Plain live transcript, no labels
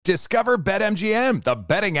Discover BetMGM, the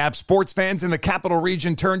betting app sports fans in the capital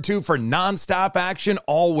region turn to for nonstop action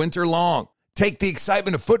all winter long. Take the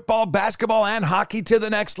excitement of football, basketball, and hockey to the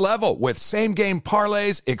next level with same-game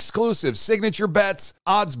parlays, exclusive signature bets,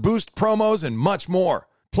 odds boost promos, and much more.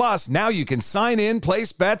 Plus, now you can sign in,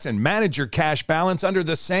 place bets, and manage your cash balance under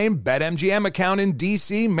the same BetMGM account in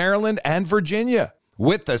D.C., Maryland, and Virginia.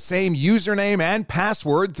 With the same username and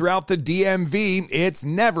password throughout the DMV, it's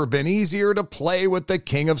never been easier to play with the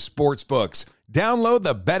king of sportsbooks. Download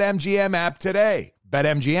the BetMGM app today.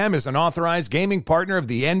 BetMGM is an authorized gaming partner of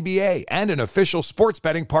the NBA and an official sports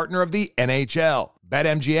betting partner of the NHL.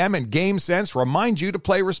 BetMGM and GameSense remind you to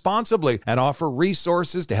play responsibly and offer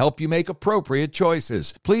resources to help you make appropriate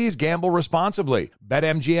choices. Please gamble responsibly.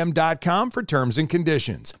 BetMGM.com for terms and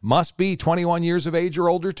conditions. Must be 21 years of age or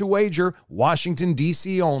older to wager. Washington,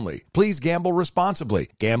 D.C. only. Please gamble responsibly.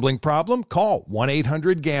 Gambling problem? Call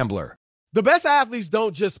 1-800-GAMBLER. The best athletes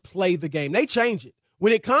don't just play the game. They change it.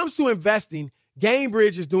 When it comes to investing,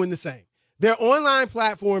 GameBridge is doing the same. Their online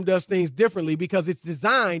platform does things differently because it's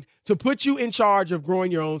designed to put you in charge of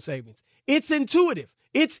growing your own savings. It's intuitive,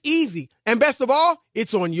 it's easy, and best of all,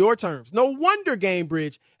 it's on your terms. No wonder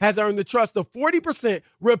GameBridge has earned the trust of 40%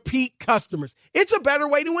 repeat customers. It's a better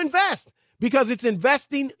way to invest because it's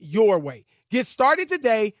investing your way. Get started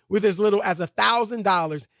today with as little as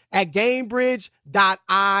 $1,000 at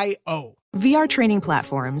GameBridge.io. VR training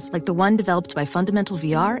platforms, like the one developed by Fundamental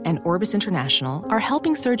VR and Orbis International, are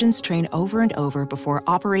helping surgeons train over and over before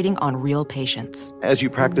operating on real patients. As you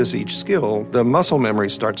practice each skill, the muscle memory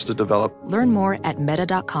starts to develop. Learn more at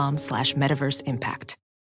meta.com/metaverse impact.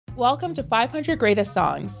 Welcome to 500 Greatest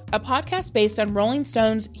Songs, a podcast based on Rolling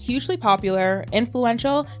Stone's hugely popular,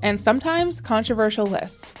 influential, and sometimes controversial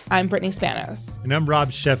list. I'm Brittany Spanos. And I'm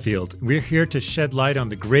Rob Sheffield. We're here to shed light on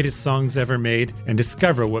the greatest songs ever made and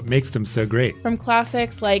discover what makes them so great. From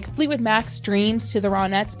classics like Fleetwood Mac's Dreams to the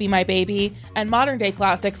Ronettes' Be My Baby, and modern-day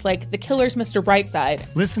classics like The Killers' Mr.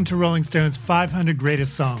 Brightside. Listen to Rolling Stone's 500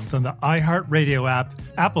 Greatest Songs on the iHeartRadio app,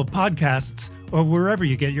 Apple Podcasts, or wherever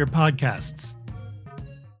you get your podcasts.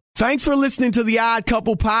 Thanks for listening to the Odd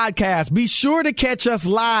Couple podcast. Be sure to catch us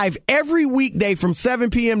live every weekday from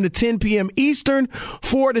 7 p.m. to 10 p.m. Eastern,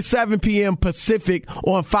 4 to 7 p.m. Pacific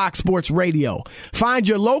on Fox Sports Radio. Find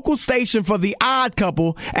your local station for the Odd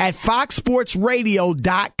Couple at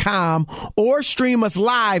foxsportsradio.com or stream us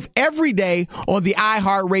live every day on the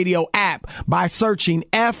iHeartRadio app by searching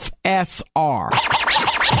FSR. Now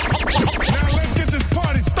let's get this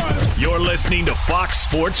party started. You're listening to Fox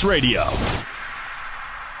Sports Radio.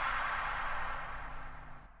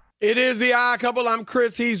 It is the Odd Couple. I'm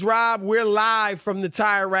Chris. He's Rob. We're live from the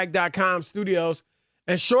TireRack.com studios.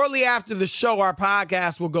 And shortly after the show, our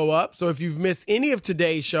podcast will go up. So if you've missed any of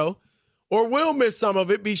today's show or will miss some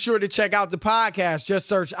of it, be sure to check out the podcast. Just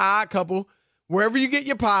search Odd Couple wherever you get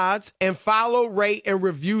your pods and follow, rate, and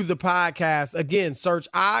review the podcast. Again, search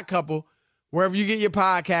Odd Couple wherever you get your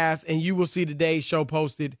podcast, and you will see today's show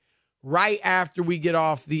posted right after we get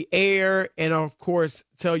off the air. And of course,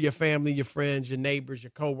 tell your family, your friends, your neighbors, your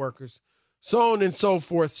coworkers, so on and so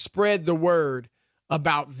forth. Spread the word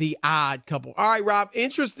about the Odd Couple. All right, Rob,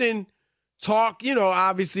 interesting talk. You know,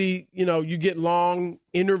 obviously, you know, you get long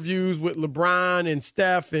interviews with LeBron and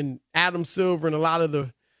Steph and Adam Silver and a lot of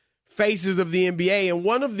the faces of the NBA. And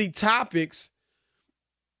one of the topics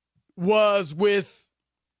was with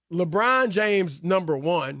LeBron James, number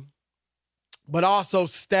one, but also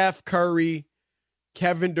Steph Curry,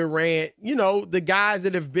 Kevin Durant, you know, the guys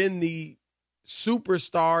that have been the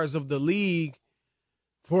superstars of the league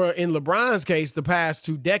for, in LeBron's case, the past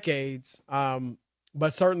 2 decades.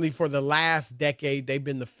 But certainly for the last decade, they've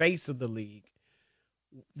been the face of the league.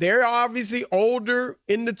 They're obviously older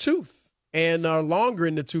in the tooth and longer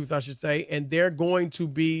in the tooth, I should say, and they're going to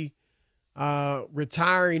be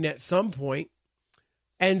retiring at some point.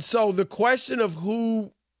 And so the question of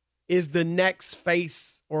who is the next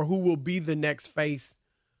face or who will be the next face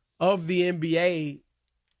of the NBA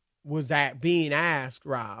was being asked,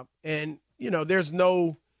 Rob. And, you know, there's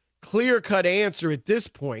no clear-cut answer at this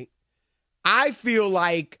point. I feel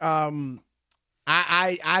like I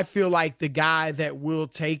feel like the guy that will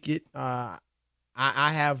take it, I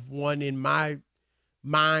have one in my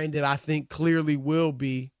mind that I think clearly will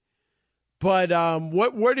be. But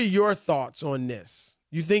what are your thoughts on this?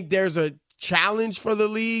 You think there's a challenge for the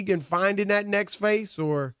league in finding that next face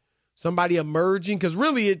or somebody emerging? Because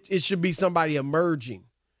really it should be somebody emerging.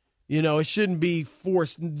 You know, it shouldn't be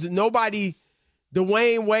forced. Nobody,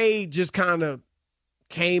 Dwayne Wade just kind of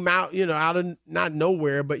came out, you know, out of not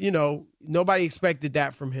nowhere, but, you know, nobody expected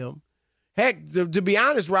that from him. Heck, to be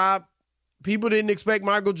honest, Rob, people didn't expect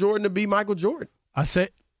Michael Jordan to be Michael Jordan. I say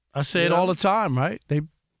I say it all the time, right?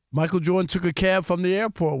 Michael Jordan took a cab from the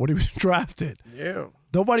airport when he was drafted. Yeah.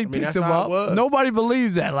 Nobody picked him up. Nobody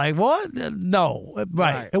believes that. Like, what? No.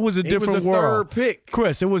 Right. It was a different world. Third pick.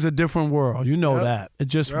 Chris, it was a different world. You know that. It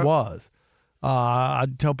just was. I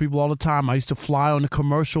tell people all the time, I used to fly on the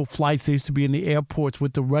commercial flights. They used to be in the airports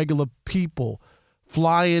with the regular people.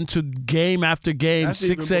 Fly into game after game, That's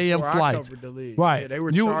 6 a.m. flights. Right. Yeah, they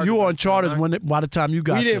were you were on charters by the time you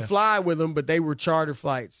got there. We didn't fly with them, but they were charter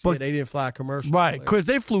flights. But they didn't fly commercial. Right. Chris,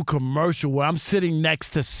 they flew commercial where I'm sitting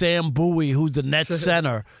next to Sam Bowie, who's the net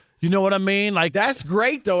center. You know what I mean? Like, that's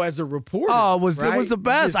great though as a reporter. Oh, it was the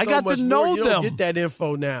best. I got to know them. You don't get that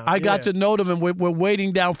info now. I got to know them, and we're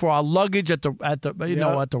waiting down for our luggage at the at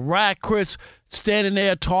the rack. Chris standing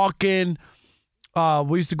there talking.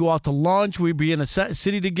 We used to go out to lunch. We'd be in a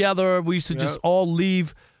city together. We used to just all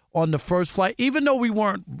leave on the first flight, even though we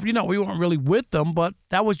weren't really with them. But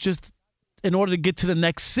that was just in order to get to the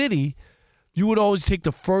next city. You would always take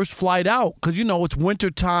the first flight out because it's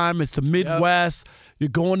wintertime. It's the Midwest. You're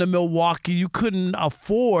going to Milwaukee. You couldn't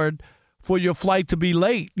afford for your flight to be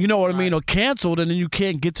late. You know what I mean, or canceled, and then you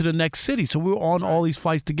can't get to the next city. So we were on all these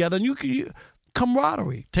flights together, and you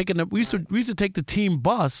camaraderie. We used to take the team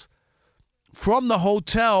bus from the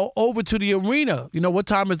hotel over to the arena. What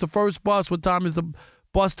time is the first bus? What time is the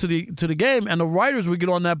bus to the game? And the writers would get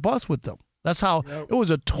on that bus with them. That's how it was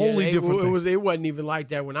a totally different thing. It wasn't even like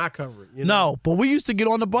that when I covered. No, but we used to get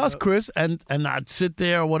on the bus, Chris, and I'd sit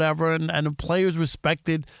there or whatever, and the players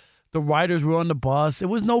respected the writers were on the bus. It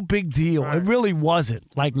was no big deal. Right. It really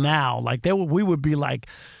wasn't like now. Like we would be like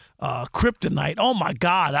kryptonite. Oh my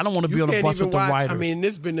God, I don't want to be on the bus with the writers. I mean,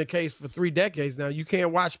 this has been the case for 3 decades now. You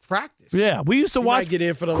can't watch practice. Yeah, we used to watch. Get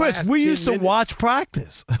in for the Chris, last we 10 used to minutes. watch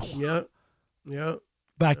practice. Yeah.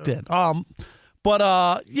 Back then. But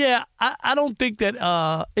I don't think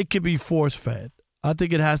that it can be force-fed. I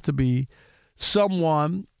think it has to be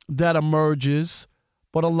someone that emerges,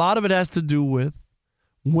 but a lot of it has to do with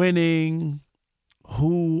winning,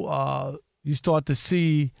 who you start to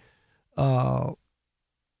see in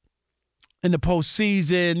the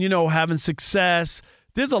postseason, having success.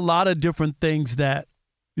 There's a lot of different things that,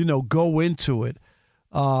 go into it.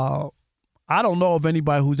 I don't know of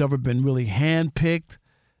anybody who's ever been really handpicked.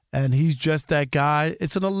 And he's just that guy.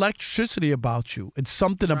 It's an electricity about you. It's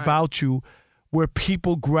something about you where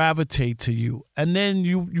people gravitate to you. And then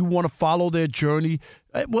you want to follow their journey.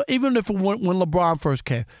 Well, even if when LeBron first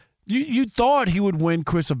came, you thought he would win,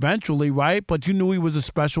 Chris, eventually, right? But you knew he was a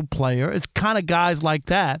special player. It's kind of guys like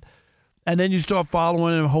that. And then you start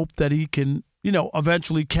following and hope that he can,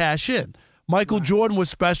 eventually cash in. Michael Jordan was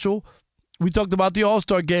special. We talked about the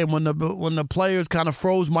All-Star game when the players kind of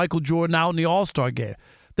froze Michael Jordan out in the All-Star game.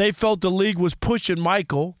 They felt the league was pushing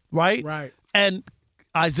Michael, right? Right. And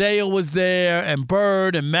Isaiah was there, and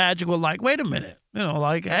Bird and Magic were like, wait a minute.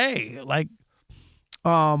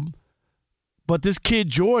 But this kid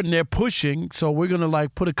Jordan, they're pushing, so we're going to,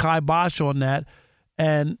 put a kibosh on that.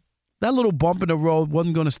 And that little bump in the road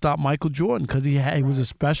wasn't going to stop Michael Jordan because he was a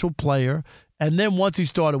special player. And then once he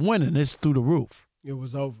started winning, it's through the roof. It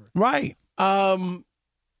was over. Right.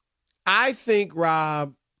 I think,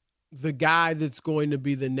 Rob, the guy that's going to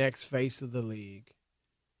be the next face of the league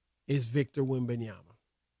is Victor Wembanyama.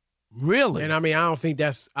 Really? And, I don't think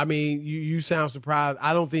that's – you sound surprised.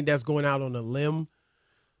 I don't think that's going out on a limb.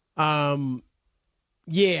 I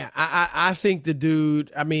think the dude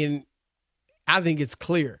 – I think it's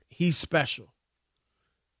clear. He's special.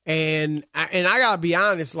 And I got to be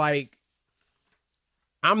honest, I'm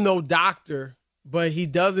no doctor, but he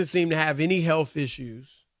doesn't seem to have any health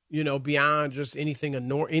issues. Beyond just anything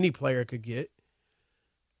any player could get.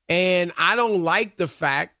 And I don't like the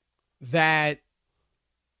fact that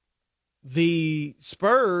the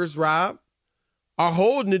Spurs, Rob, are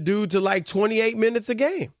holding the dude to 28 minutes a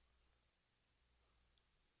game.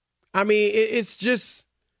 It's just,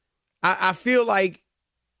 I feel like,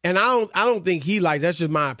 and I don't think he likes, that's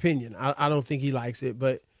just my opinion. I don't think he likes it.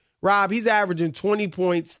 But, Rob, he's averaging 20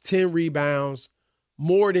 points, 10 rebounds,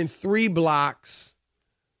 more than 3 blocks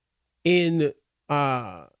in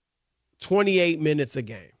 28 minutes a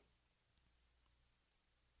game.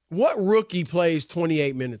 What rookie plays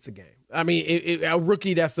 28 minutes a game? A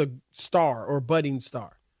rookie that's a star or budding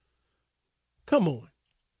star. Come on.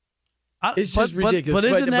 It's just ridiculous.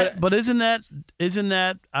 But isn't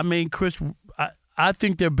that? Chris, I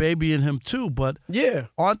think they're babying him too. But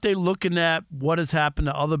aren't they looking at what has happened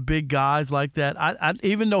to other big guys like that? I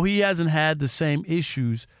even though he hasn't had the same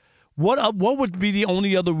issues. What would be the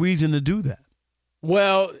only other reason to do that?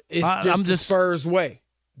 Well, it's the Spurs way.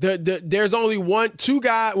 There's only 2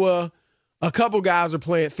 guys. Well, a couple guys are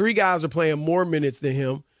playing. 3 guys are playing more minutes than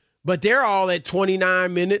him. But they're all at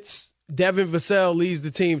 29 minutes. Devin Vassell leads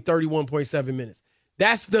the team 31.7 minutes.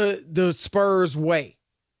 That's the Spurs way.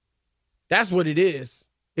 That's what it is.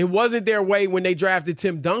 It wasn't their way when they drafted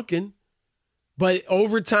Tim Duncan, but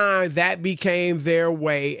over time that became their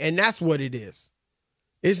way, and that's what it is.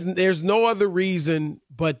 There's no other reason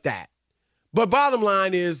but that. But bottom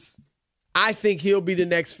line is, I think he'll be the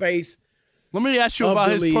next face. Let me ask you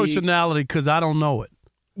about his personality, because I don't know it.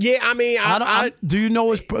 Yeah, I mean, do you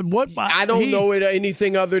know his what? I don't know it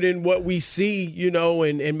anything other than what we see,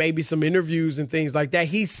 and maybe some interviews and things like that.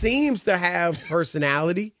 He seems to have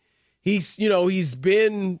personality. He's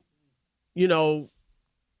been,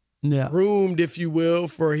 groomed, if you will,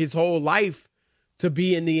 for his whole life to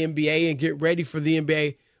be in the NBA and get ready for the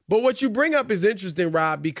NBA. But what you bring up is interesting,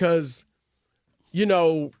 Rob, because,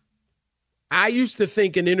 I used to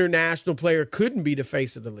think an international player couldn't be the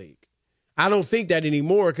face of the league. I don't think that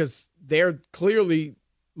anymore because they're clearly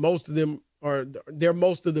most of them they're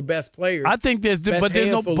most of the best players. I think there's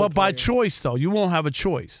by choice though. You won't have a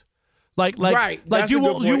choice. Like you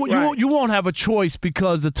won't have a choice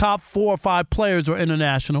because the top 4 or 5 players are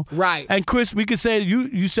international. Right. And Chris, we could say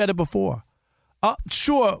you said it before.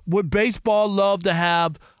 Sure, would baseball love to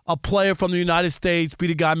have a player from the United States be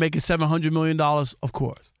the guy making $700 million? Of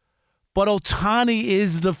course. But Ohtani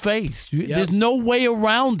is the face. There's no way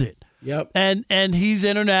around it. Yep. And he's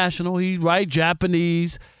international. He's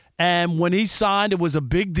Japanese. And when he signed, it was a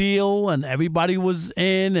big deal, and everybody was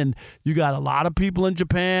in. And you got a lot of people in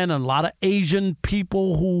Japan and a lot of Asian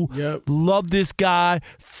people who love this guy.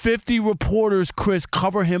 50 reporters, Chris,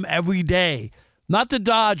 cover him every day. Not the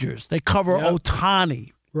Dodgers. They cover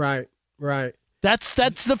Ohtani. Right.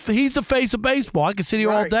 He's the face of baseball. I can sit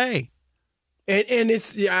here all day. And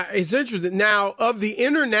it's interesting. Now, of the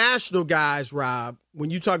international guys, Rob, when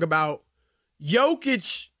you talk about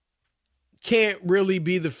Jokic can't really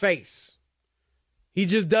be the face. He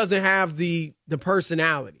just doesn't have the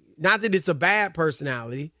personality. Not that it's a bad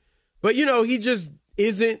personality, but, he just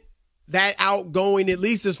isn't that outgoing, at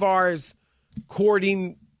least as far as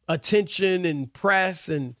courting attention and press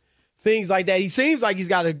and things like that. He seems like he's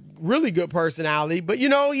got a really good personality, but,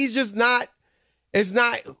 he's just not – it's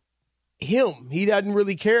not – him. He doesn't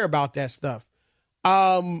really care about that stuff.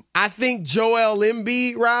 I think Joel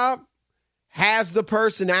Embiid, Rob, has the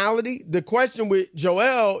personality. The question with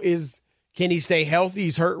Joel is, can he stay healthy?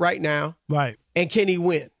 He's hurt right now. Right. And can he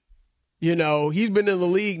win? He's been in the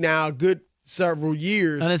league now a good several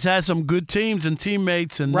years. And it's had some good teams and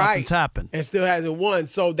teammates, and nothing's happened. And still hasn't won.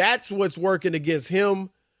 So that's what's working against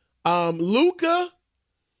him. Luka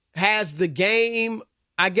has the game.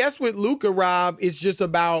 I guess with Luka, Rob, it's just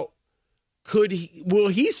about will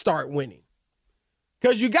he start winning?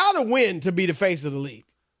 Because you got to win to be the face of the league.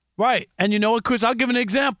 Right. And you know what, Chris? I'll give an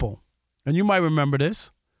example. And you might remember this.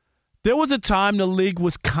 There was a time the league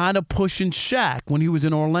was kind of pushing Shaq when he was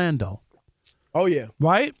in Orlando. Oh, yeah.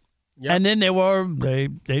 Right? Yep. And then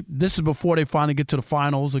this is before they finally get to the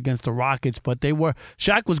finals against the Rockets, but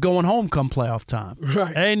Shaq was going home come playoff time.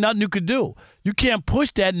 Right. There ain't nothing you could do. You can't push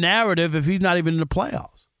that narrative if he's not even in the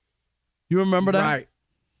playoffs. You remember that? Right.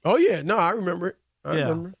 Oh, yeah. No, I remember it. I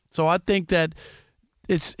remember. So I think that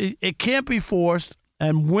it can't be forced,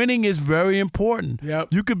 and winning is very important. Yep.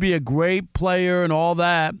 You could be a great player and all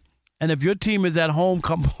that, and if your team is at home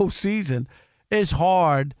come postseason, it's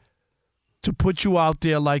hard to put you out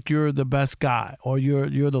there like you're the best guy or you're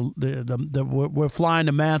we're flying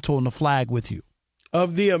the mantle and the flag with you.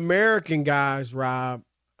 Of the American guys, Rob,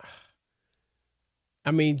 I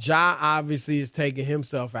mean, Ja obviously is taking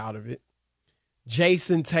himself out of it.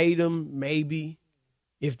 Jason Tatum, maybe.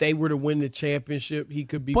 If they were to win the championship, he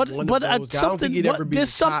could be one of those guys. I don't think he'd ever be the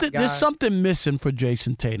top guy. There's something missing for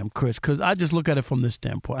Jason Tatum, Chris, because I just look at it from this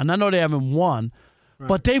standpoint. And I know they haven't won,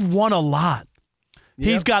 but they've won a lot. Yep.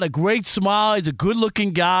 He's got a great smile. He's a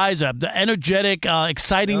good-looking guy. He's the energetic,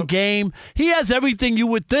 exciting game. He has everything you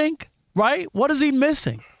would think, right? What is he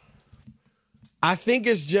missing? I think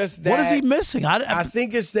it's just that. What is he missing? I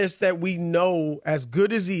think it's just that we know, as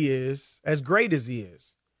good as he is, as great as he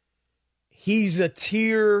is, he's a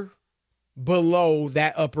tier below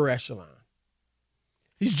that upper echelon.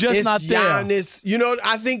 He's just not there. Giannis,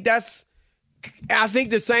 I think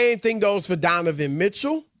the same thing goes for Donovan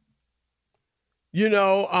Mitchell.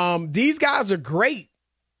 These guys are great,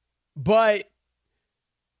 but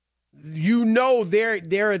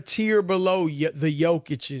they're a tier below the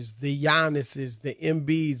Jokic's, the Giannis's, the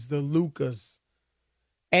Embiid's, the Lukas.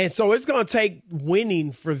 And so it's going to take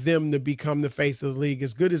winning for them to become the face of the league,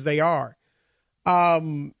 as good as they are.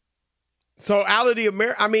 So out of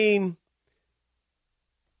the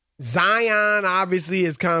Zion obviously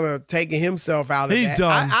is kind of taking himself out of He's that.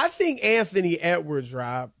 done. I think Anthony Edwards,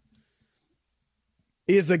 Rob,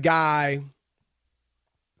 is a guy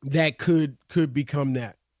that could become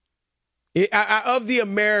that. Of the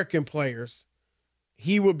American players,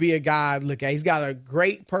 he would be a guy I'd look at. He's got a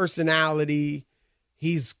great personality.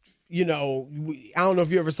 He's, I don't know if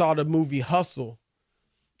you ever saw the movie Hustle.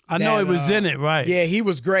 I know he was in it, right? Yeah, he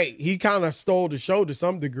was great. He kind of stole the show to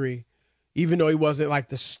some degree, even though he wasn't like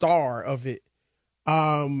the star of it.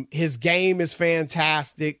 His game is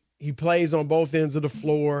fantastic. He plays on both ends of the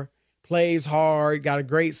floor, plays hard, got a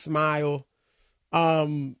great smile.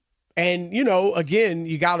 And, again,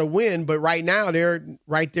 you got to win, but right now they're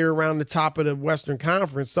right there around the top of the Western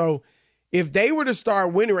Conference. So if they were to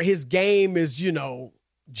start winning, his game is,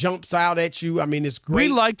 jumps out at you. I mean, it's great.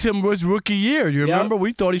 We liked him his rookie year. You remember?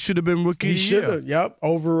 We thought he should have been rookie He year. should have,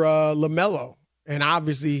 over LaMelo. And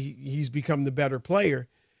obviously he's become the better player.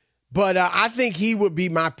 But I think he would be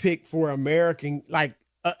my pick for American,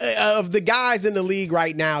 of the guys in the league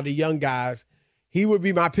right now, the young guys, he would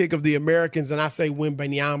be my pick of the Americans, and I say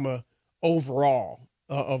Wembanyama overall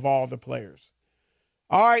of all the players.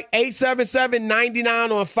 All right,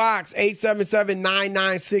 877-99 on Fox,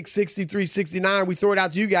 877-996-6369. We throw it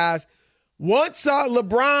out to you guys. Once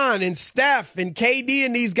LeBron and Steph and KD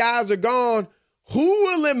and these guys are gone, who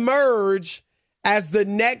will emerge as the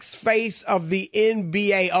next face of the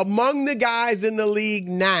NBA? Among the guys in the league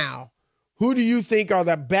now, who do you think are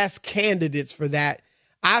the best candidates for that?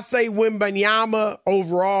 I say Wembanyama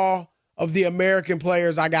overall. Of the American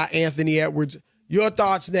players, I got Anthony Edwards. Your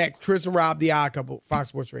thoughts next. Chris and Rob, The Odd Couple, Fox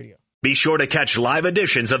Sports Radio. Be sure to catch live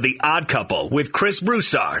editions of The Odd Couple with Chris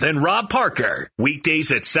Broussard and Rob Parker.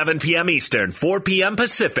 Weekdays at 7 p.m. Eastern, 4 p.m.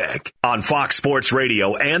 Pacific on Fox Sports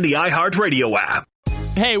Radio and the iHeartRadio app.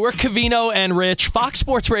 Hey, we're Covino and Rich, Fox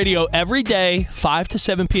Sports Radio every day, 5 to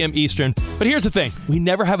 7 p.m. Eastern. But here's the thing. We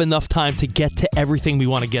never have enough time to get to everything we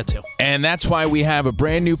want to get to. And that's why we have a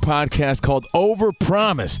brand new podcast called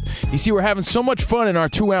Overpromised. You see, we're having so much fun in our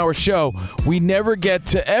 2-hour show, we never get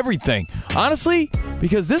to everything. Honestly,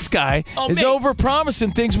 because this guy is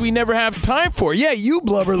overpromising things we never have time for. Yeah, you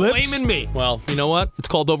blubber lips. Blaming me. Well, you know what? It's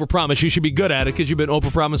called Overpromise. You should be good at it because you've been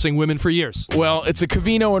overpromising women for years. Well, it's a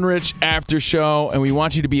Covino and Rich after show, and we want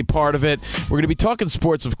you to be a part of it. We're going to be talking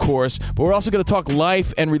sports, of course, but we're also going to talk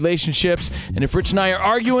life and relationships. And if Rich and I are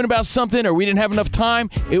arguing about something or we didn't have enough time,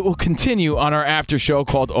 it will continue on our after show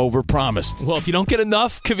called Overpromised. Well, if you don't get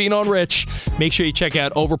enough Covino and Rich, make sure you check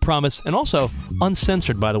out Overpromise, and also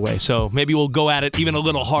uncensored, by the way. So maybe we'll go at it even a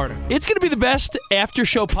little harder. It's going to be the best after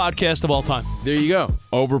show podcast of all time. There you go.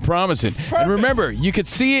 Overpromising. Perfect. And remember, you could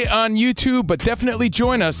see it on YouTube, but definitely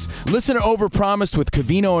join us. Listen to Overpromised with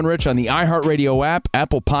Covino and Rich on the iHeartRadio app,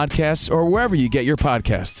 Apple Podcasts, or wherever you get your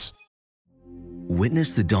podcasts.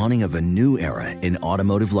 Witness the dawning of a new era in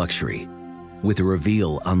automotive luxury with a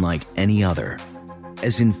reveal unlike any other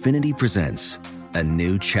as Infiniti presents a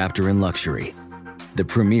new chapter in luxury, the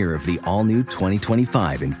premiere of the all-new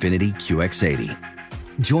 2025 Infiniti QX80.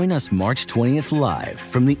 Join us March 20th live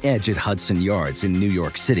from the Edge at Hudson Yards in New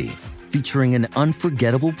York City, featuring an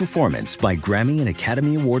unforgettable performance by Grammy and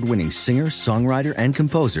Academy Award-winning singer, songwriter, and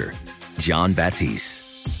composer, Jon Batiste.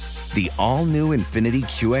 The all-new Infiniti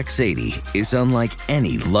QX80 is unlike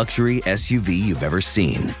any luxury SUV you've ever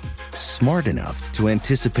seen. Smart enough to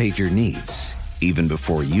anticipate your needs, even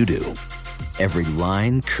before you do. Every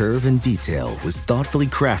line, curve, and detail was thoughtfully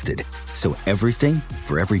crafted, so everything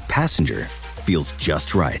for every passenger feels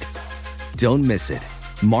just right. Don't miss it.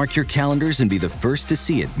 Mark your calendars and be the first to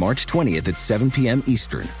see it March 20th at 7 p.m.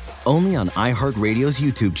 Eastern, only on iHeartRadio's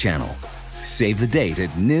YouTube channel. Save the date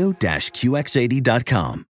at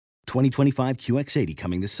new-QX80.com. 2025 QX80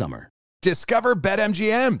 coming this summer. Discover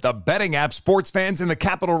BetMGM, the betting app sports fans in the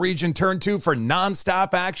capital region turn to for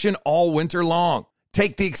nonstop action all winter long.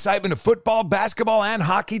 Take the excitement of football, basketball, and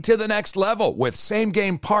hockey to the next level with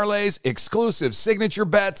same-game parlays, exclusive signature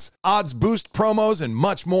bets, odds boost promos, and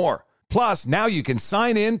much more. Plus, now you can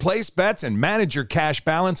sign in, place bets, and manage your cash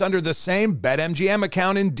balance under the same BetMGM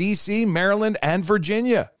account in D.C., Maryland, and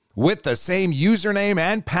Virginia. With the same username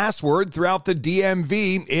and password throughout the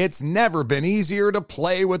DMV, it's never been easier to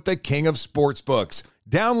play with the king of sportsbooks.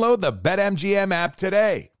 Download the BetMGM app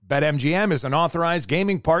today. BetMGM is an authorized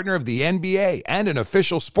gaming partner of the NBA and an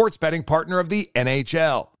official sports betting partner of the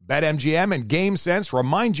NHL. BetMGM and GameSense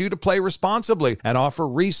remind you to play responsibly and offer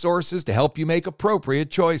resources to help you make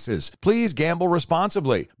appropriate choices. Please gamble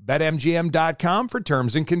responsibly. BetMGM.com for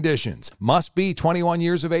terms and conditions. Must be 21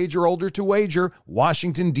 years of age or older to wager.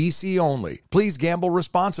 Washington, D.C. only. Please gamble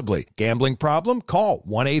responsibly. Gambling problem? Call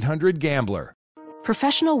 1-800-GAMBLER.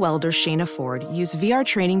 Professional welder Shayna Ford used VR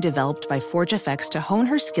training developed by ForgeFX to hone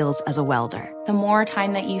her skills as a welder. The more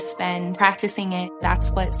time that you spend practicing it,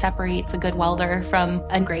 that's what separates a good welder from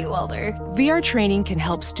a great welder. VR training can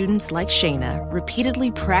help students like Shayna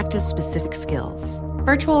repeatedly practice specific skills.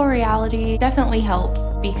 Virtual reality definitely helps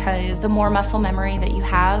because the more muscle memory that you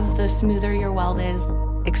have, the smoother your weld is.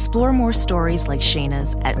 Explore more stories like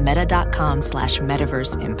Shayna's at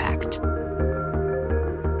meta.com/metaverseimpact.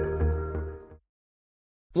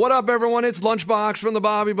 What up, everyone? It's Lunchbox from the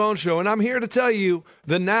Bobby Bone Show, and I'm here to tell you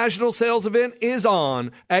the national sales event is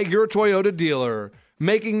on at your Toyota dealer,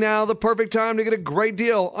 making now the perfect time to get a great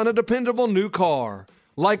deal on a dependable new car.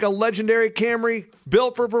 Like a legendary Camry,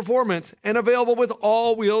 built for performance and available with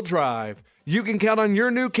all-wheel drive. You can count on your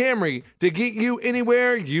new Camry to get you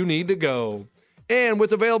anywhere you need to go. And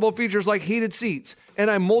with available features like heated seats and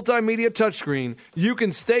a multimedia touchscreen, you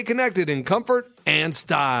can stay connected in comfort and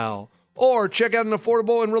style. Or check out an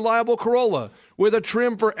affordable and reliable Corolla with a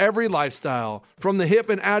trim for every lifestyle. From the hip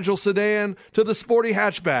and agile sedan to the sporty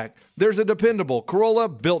hatchback, there's a dependable Corolla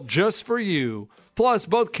built just for you. Plus,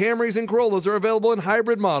 both Camrys and Corollas are available in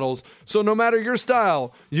hybrid models, so no matter your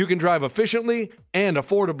style, you can drive efficiently and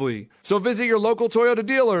affordably. So visit your local Toyota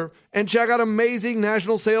dealer and check out amazing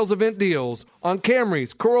national sales event deals on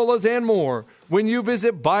Camrys, Corollas, and more when you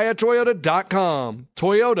visit buyatoyota.com.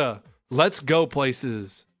 Toyota, let's go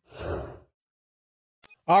places.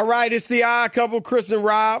 All right, it's the Odd Couple, Chris and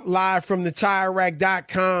Rob, live from the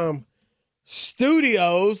TireRack.com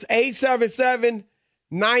studios.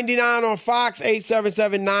 877-99 on Fox,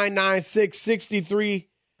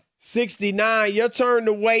 877-996-6369. Your turn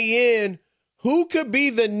to weigh in. Who could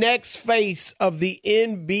be the next face of the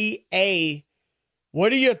NBA?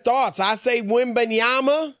 What are your thoughts? I say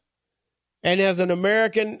Wembanyama, and as an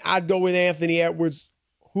American, I'd go with Anthony Edwards.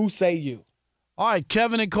 Who say you? All right,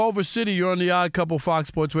 Kevin in Culver City, you're on the Odd Couple Fox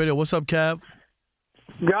Sports Radio. What's up, Kev?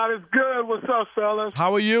 God is good. What's up, fellas?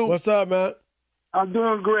 How are you? What's up, man? I'm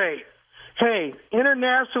doing great. Hey,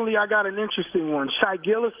 internationally, I got an interesting one. Shai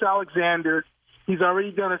Gilgeous-Alexander. He's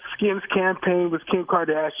already done a Skims campaign with Kim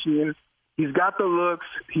Kardashian. He's got the looks.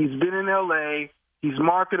 He's been in L.A. He's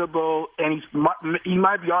marketable, and he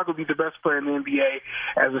might be arguably the best player in the NBA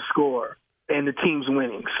as a scorer. And the team's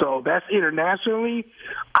winning. So that's internationally.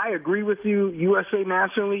 I agree with you. USA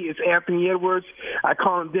nationally, it's Anthony Edwards. I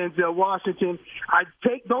call him Denzel Washington.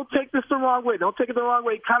 Don't take this the wrong way. Don't take it the wrong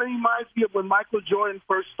way. It kind of reminds me of when Michael Jordan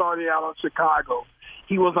first started out on Chicago.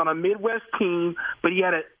 He was on a Midwest team, but he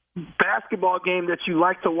had a basketball game that you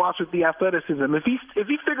like to watch with the athleticism. If he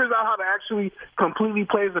figures out how to actually completely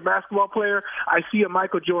play as a basketball player, I see a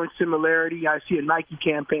Michael Jordan similarity. I see a Nike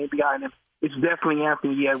campaign behind him. It's definitely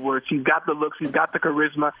Anthony Edwards. He's got the looks, he's got the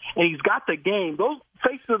charisma, and he's got the game. Those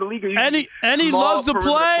faces of the league are and he loves to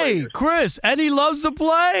play, players. Chris. And he loves to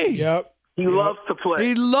play. Yep. He loves to play.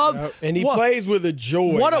 He loves, and he plays with a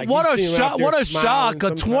joy. What like a shock! What a shock! A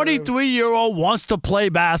 23-year-old wants to play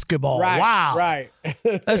basketball. Right, wow, right.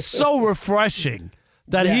 That's so refreshing.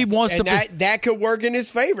 That he wants to that could work in his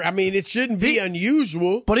favor. I mean, it shouldn't be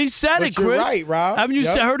unusual. But he said it, Chris. You're right, Rob. Haven't you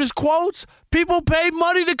heard his quotes? People pay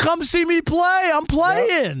money to come see me play. I'm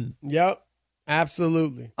playing. Yep.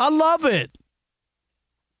 Absolutely. I love it.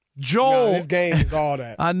 Joel. This game is all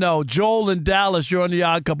that. I know. Joel in Dallas, you're on the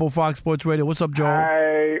Odd Couple Fox Sports Radio. What's up, Joel?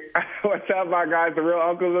 Hey, what's up, my guys? The real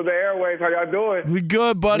uncles of the airways. How y'all doing? We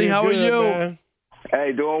good, buddy. How are you? Man.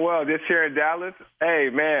 Hey, doing well. Just here in Dallas.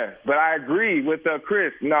 Hey, man. But I agree with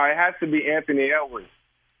Chris. No, it has to be Anthony Edwards.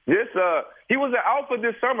 He was an alpha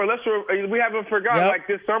this summer. We haven't forgotten. Yep. Like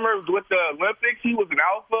this summer with the Olympics, he was an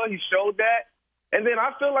alpha. He showed that. And then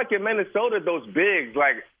I feel like in Minnesota, those bigs,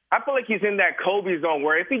 like I feel like he's in that Kobe zone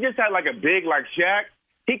where if he just had like a big like Shaq,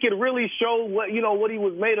 he could really show what he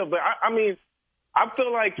was made of. But I mean, I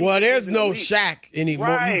feel like there's no Shaq anymore.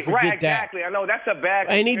 Right, exactly. I know that's a bad.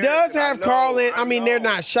 And he does have I mean, they're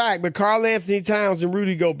not Shaq, but Karl Anthony Towns and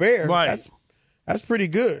Rudy Gobert. Right. That's pretty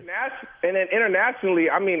good. And then internationally,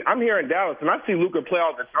 I mean, I'm here in Dallas, and I see Luka play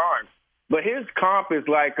all the time. But his comp is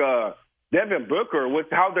like Devin Booker with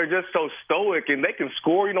how they're just so stoic, and they can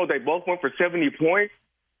score. They both went for 70 points.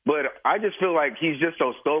 But I just feel like he's just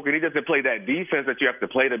so stoic, and he doesn't play that defense that you have to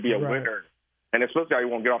play to be a winner. And especially how he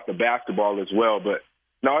won't get off the basketball as well. But,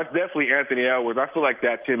 no, it's definitely Anthony Edwards. I feel like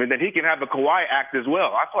that's him. And then he can have a Kawhi act as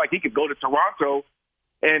well. I feel like he could go to Toronto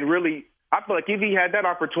and really – I feel like if he had that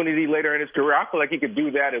opportunity later in his career, I feel like he could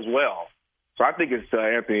do that as well. So I think it's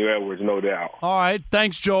Anthony Edwards, no doubt. All right.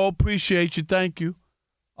 Thanks, Joel. Appreciate you. Thank you.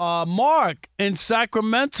 Mark in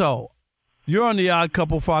Sacramento. You're on the Odd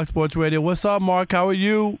Couple Fox Sports Radio. What's up, Mark? How are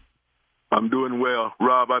you? I'm doing well.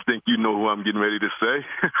 Rob, I think you know who I'm getting ready to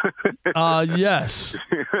say. Yes.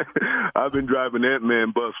 I've been driving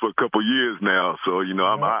Ant-Man bus for a couple years now, so,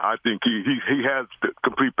 I think he has the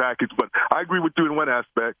complete package. But I agree with you in one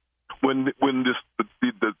aspect. When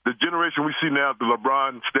the generation we see now, the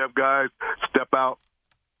LeBron, Steph guys step out,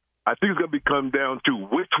 I think it's going to come down to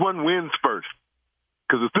which one wins first.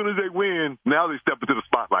 Because as soon as they win, now they step into the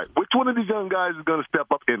spotlight. Which one of these young guys is going to step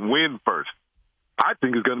up and win first? I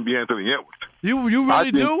think it's going to be Anthony Edwards. You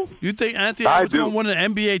really do? You think Anthony Edwards is going to win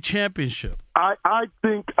an NBA championship? I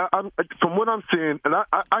think, from what I'm saying, and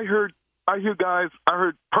I heard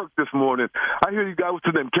Perk this morning. I hear these guys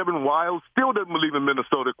to them. Kevin Wiles still doesn't believe in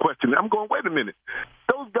Minnesota. Questioning. I'm going, wait a minute.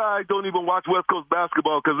 Those guys don't even watch West Coast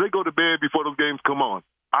basketball because they go to bed before those games come on.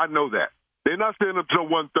 I know that. They're not staying up until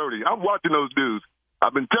 1:30. I'm watching those dudes.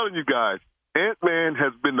 I've been telling you guys, Ant-Man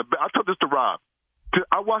has been the best. I told this to Rob.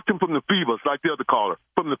 I watched him from the Fevers, like the other caller.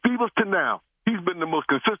 From the Fevers to now, he's been the most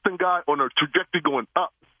consistent guy on a trajectory going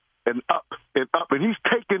up and up and up. And he's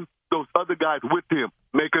taking those other guys with him,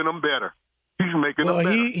 making them better. He's making them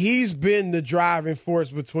better. He's been the driving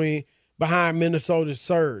force behind Minnesota's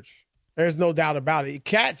surge. There's no doubt about it.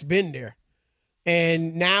 Cat's been there.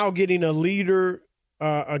 And now getting a leader,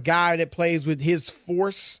 a guy that plays with his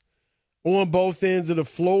force on both ends of the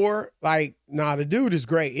floor, the dude is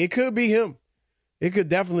great. It could be him. It could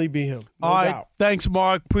definitely be him. No All right. doubt. Thanks,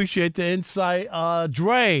 Mark. Appreciate the insight.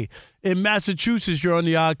 Dre, in Massachusetts, you're on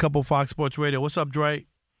the Odd Couple Fox Sports Radio. What's up, Dre?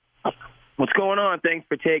 What's going on? Thanks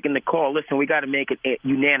for taking the call. Listen, we got to make it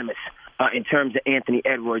unanimous in terms of Anthony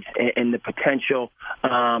Edwards and the potential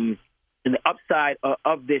and the upside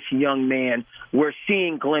of this young man. We're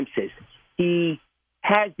seeing glimpses. He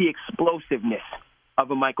has the explosiveness of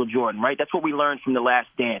a Michael Jordan, right? That's what we learned from The Last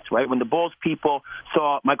Dance, right? When the Bulls people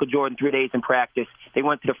saw Michael Jordan 3 days in practice, they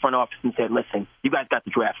went to the front office and said, listen, you guys got the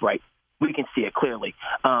draft right. We can see it clearly.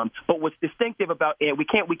 But what's distinctive about it, we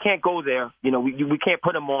can't go there. We can't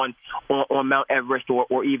put him on Mount Everest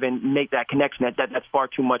or even make that connection. That's far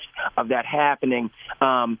too much of that happening.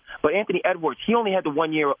 But Anthony Edwards, he only had the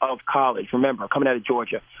 1 year of college, remember, coming out of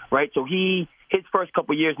Georgia, right? So his first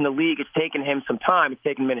couple of years in the league, it's taken him some time. It's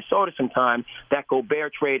taken Minnesota some time. That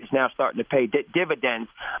Gobert trade is now starting to pay dividends.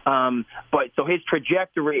 But so his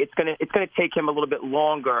trajectory, it's gonna take him a little bit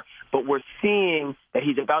longer. But we're seeing that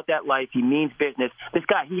he's about that life. He means business. This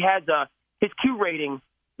guy, he has his Q rating.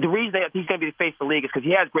 The reason that he's going to be the face of the league is because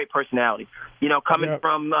he has great personality. Coming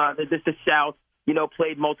from the South,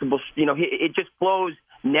 played multiple. It just flows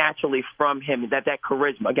naturally from him. That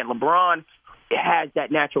charisma. Again, LeBron has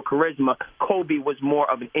that natural charisma. Kobe was more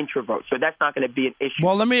of an introvert, so that's not going to be an issue.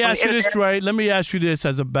 Well, let me ask you this, Dre. Let me ask you this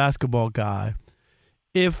as a basketball guy.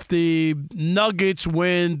 If the Nuggets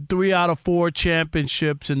win 3 out of 4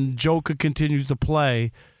 championships and Joker continues to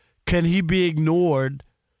play, can he be ignored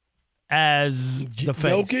as the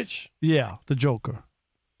face? Jokic? Yeah, the Joker.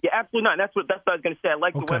 Yeah, absolutely not. That's what I was going to say. I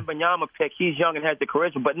like the Wembanyama pick. He's young and has the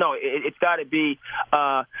charisma. But, no, it's got to be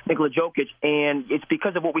Nikola Jokic. And it's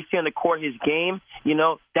because of what we see on the court, his game.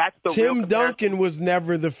 That's the Tim Duncan was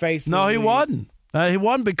never the face of the league. He wasn't. He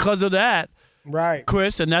won because of that. Right.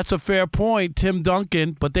 Chris, and that's a fair point. Tim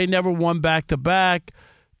Duncan, but they never won back-to-back.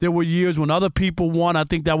 There were years when other people won. I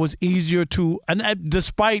think that was easier to – and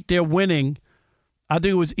despite their winning, I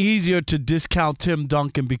think it was easier to discount Tim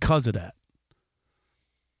Duncan because of that.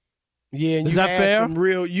 Yeah, and is that fair? And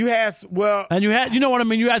you had, you know what I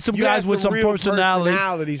mean. You had some guys with some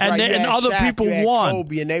personality, and, right? and other Shaq, people won.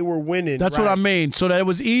 Kobe, and they were winning. That's what I mean. So that it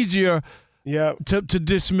was easier, to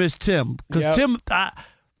dismiss Tim because Tim.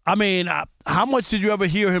 I mean, how much did you ever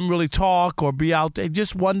hear him really talk or be out there? He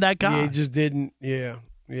just wasn't that guy. Yeah, he just didn't. Yeah.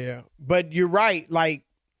 But you're right. Like,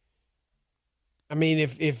 I mean,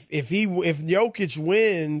 if Jokic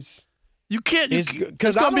wins. You can't, it's going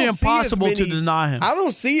to be impossible to deny him. I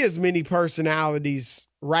don't see as many personalities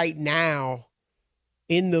right now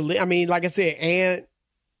in the league. I mean, like I said,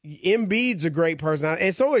 Embiid's a great personality,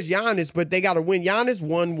 and so is Giannis, but they got to win. Giannis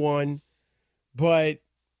won one, but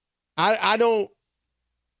I don't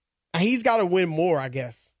 – he's got to win more, I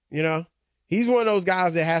guess, He's one of those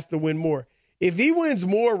guys that has to win more. If he wins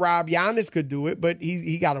more, Rob, Giannis could do it, but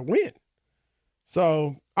he got to win.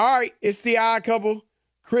 So, all right, it's the Odd Couple.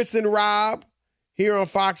 Chris and Rob here on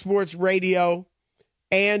Fox Sports Radio.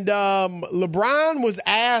 And LeBron was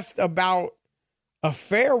asked about a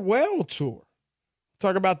farewell tour.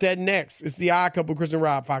 Talk about that next. It's the Odd Couple, Chris and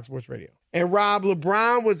Rob, Fox Sports Radio. And Rob,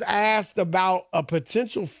 LeBron was asked about a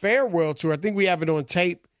potential farewell tour. I think we have it on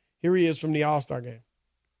tape. Here he is from the All-Star game.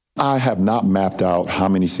 I have not mapped out how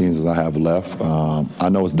many seasons I have left. I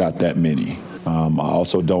know it's not that many. I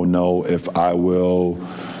also don't know if I will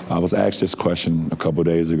I was asked this question a couple of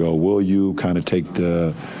days ago. Will you kind of take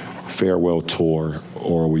the farewell tour,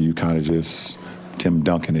 or will you kind of just Tim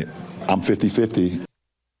Duncan it? I'm 50-50.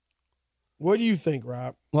 What do you think,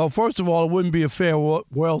 Rob? Well, first of all, it wouldn't be a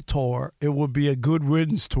farewell tour. It would be a good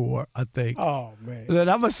riddance tour, I think. Oh, man. And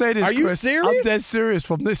I'm going to say this, Are you Chris. serious? I'm dead serious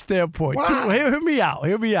from this standpoint. Wow. Hear me out.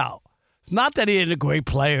 It's not that he ain't a great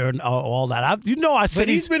player and all that. I said but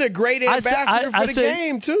he's been a great ambassador for the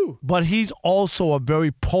game, too. But he's also a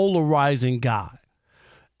very polarizing guy.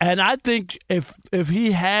 And I think if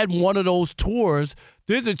he had one of those tours,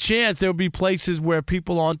 there's a chance there'll be places where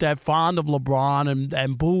people aren't that fond of LeBron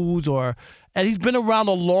and boos and he's been around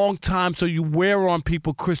a long time, so you wear on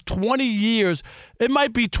people, Chris. 20 years, it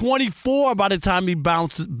might be 24 by the time he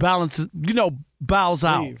bows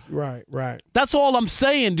out. Right. That's all I'm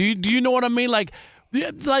saying. Do you know what I mean? Like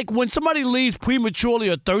when somebody leaves prematurely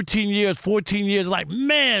or 13 years, 14 years, like,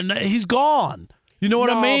 man, he's gone. You know what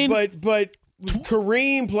I mean? But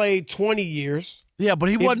Kareem played 20 years. Yeah, but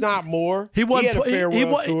he wasn't. Not more. He wasn't. He had a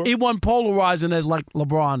farewell tour. He wasn't polarizing as like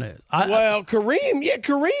LeBron is.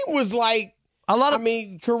 Kareem was like a lot of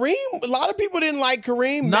people didn't like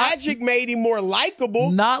Kareem. Magic made him more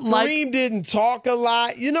likable. Kareem didn't talk a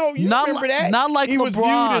lot. You remember that? Not like he LeBron. Was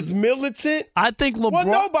viewed as militant. I think LeBron. Well,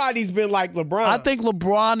 nobody's been like LeBron. I think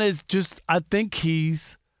LeBron is just. I think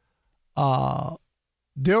he's.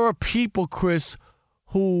 There are people, Chris,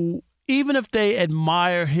 who, even if they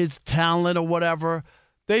admire his talent or whatever,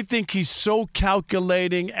 they think he's so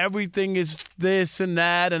calculating. Everything is this and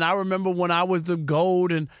that. And I remember when I was the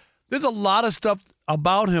GOAT, and there's a lot of stuff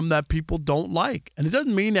about him that people don't like. And it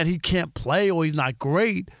doesn't mean that he can't play or he's not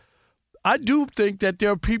great. I do think that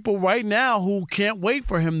there are people right now who can't wait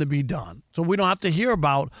for him to be done. So we don't have to hear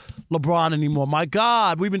about LeBron anymore. My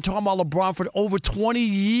God, we've been talking about LeBron for over 20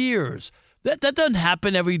 years. That doesn't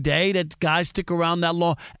happen every day, that guys stick around that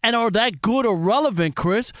long and are that good or relevant,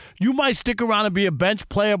 Chris. You might stick around and be a bench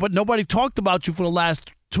player, but nobody talked about you for the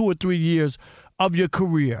last 2 or 3 years of your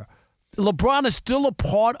career. LeBron is still a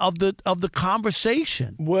part of the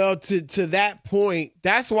conversation. Well, to that point,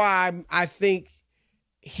 that's why I think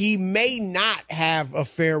he may not have a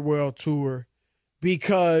farewell tour,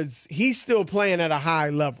 because he's still playing at a high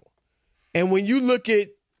level. And when you look at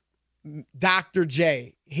Dr.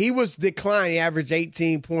 J, he was declining, averaged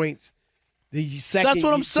 18 points the second That's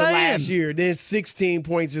what I'm saying. last year, then 16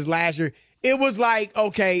 points his last year. It was like,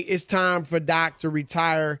 okay, it's time for Doc to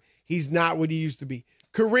retire. He's not what he used to be.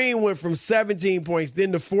 Kareem went from 17 points,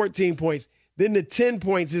 then to 14 points, then to 10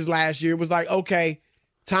 points his last year. It was like, okay,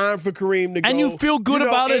 time for Kareem to go. And you feel good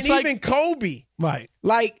about it. And even Kobe. Right.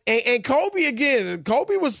 Like, and Kobe, again,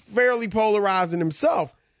 Kobe was fairly polarizing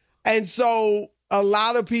himself. And so a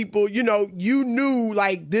lot of people, you knew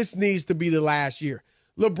like this needs to be the last year.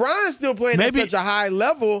 LeBron's still playing at such a high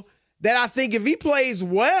level that I think if he plays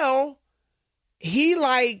well, he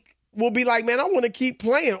will be like, man, I want to keep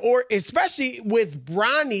playing. Or especially with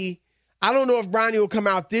Bronny, I don't know if Bronny will come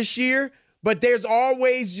out this year, but there's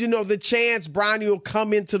always, the chance Bronny will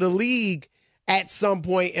come into the league at some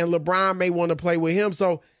point and LeBron may want to play with him.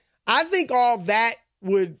 So I think all that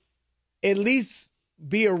would at least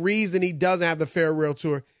be a reason he doesn't have the farewell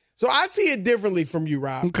tour. So I see it differently from you,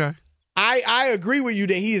 Rob. Okay. I agree with you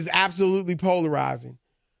that he is absolutely polarizing.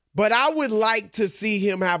 But I would like to see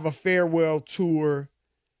him have a farewell tour,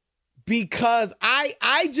 because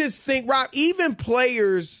I just think, Rob, even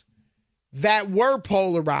players that were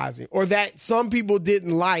polarizing or that some people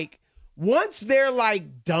didn't like, once they're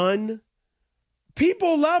done,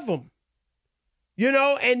 people love them.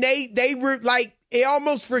 And they were they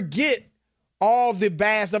almost forget all the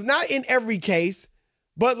bad stuff. Not in every case,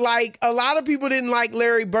 but a lot of people didn't like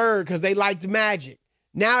Larry Bird because they liked Magic.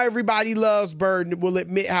 Now everybody loves Bird and will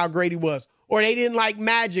admit how great he was. Or they didn't like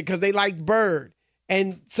Magic because they liked Bird.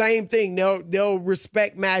 And same thing, they'll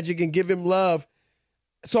respect Magic and give him love.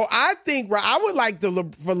 So I think I would like for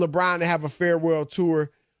LeBron to have a farewell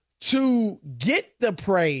tour to get the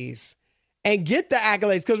praise and get the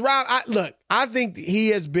accolades. Because, Rob, I think he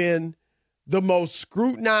has been the most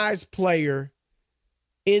scrutinized player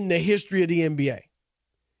in the history of the NBA.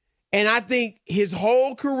 And I think his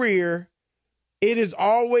whole career, it has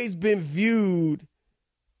always been viewed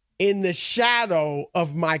in the shadow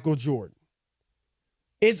of Michael Jordan.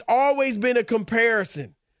 It's always been a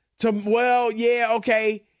comparison to,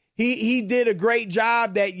 he did a great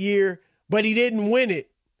job that year, but he didn't win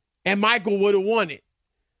it, and Michael would have won it.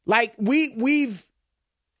 We've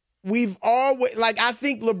always, I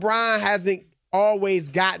think LeBron hasn't always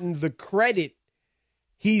gotten the credit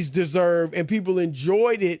he's deserved, and people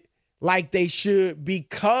enjoyed it like they should,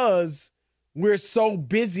 because we're so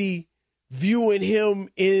busy viewing him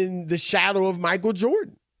in the shadow of Michael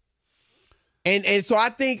Jordan. And so I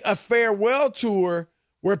think a farewell tour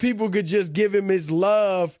where people could just give him his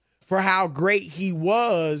love for how great he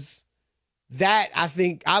was, that I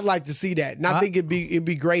think I'd like to see that. And I think it'd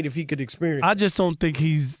be great if he could experience I just don't think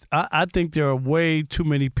I think there are way too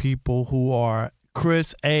many people who are,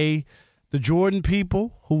 Chris, the Jordan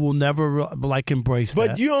people who will never embrace that.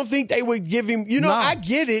 But you don't think they would give him, no. I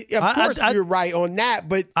get it. Of course you're right on that,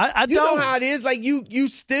 but I you don't know how it is. Like you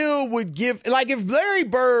still would give, like if Larry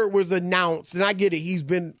Bird was announced, and I get it,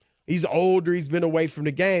 he's older, he's been away from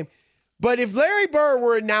the game. But if Larry Bird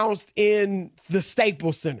were announced in the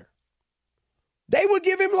Staples Center, they would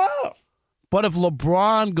give him love. But if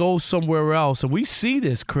LeBron goes somewhere else, and we see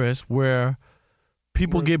this, Chris, where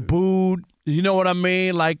people get booed, you know what I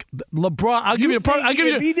mean? Like LeBron, I'll give you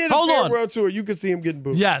if he did a farewell tour, you could see him getting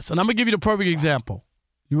booed. Yes, and I'm going to give you the perfect example.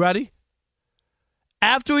 You ready?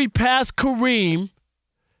 After he passed Kareem,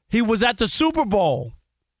 he was at the Super Bowl.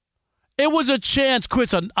 It was a chance,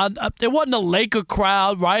 Chris. It wasn't a Laker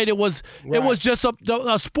crowd, right? It was just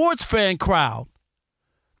a sports fan crowd.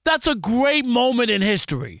 That's a great moment in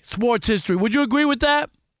history, sports history. Would you agree with that?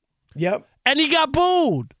 Yep. And he got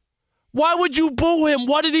booed. Why would you boo him?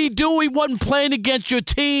 What did he do? He wasn't playing against your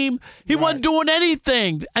team. He wasn't doing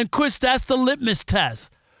anything. And, Chris, that's the litmus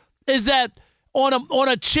test. Is that on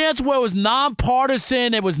a chance where it was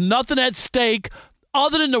nonpartisan, there was nothing at stake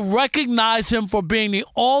other than to recognize him for being the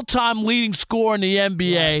all-time leading scorer in the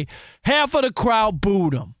NBA, half of the crowd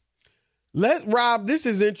booed him. Rob, this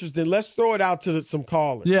is interesting. Let's throw it out to some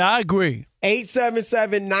callers. Yeah, I agree.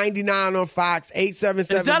 877-99 on Fox,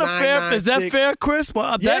 877-996. Is that fair, Chris?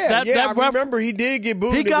 Well, I remember he did get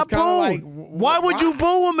booed. He got booed. Like, why would you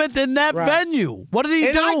boo him in that venue? What did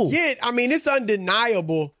he do? It's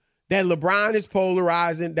undeniable that LeBron is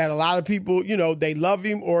polarizing, that a lot of people, they love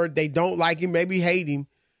him or they don't like him, maybe hate him.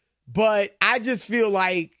 But I just feel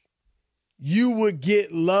like you would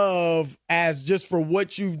get love as just for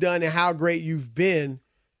what you've done and how great you've been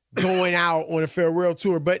going out on a farewell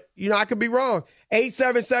tour. But, I could be wrong.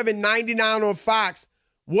 877-99 on Fox.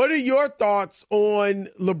 What are your thoughts on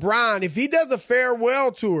LeBron? If he does a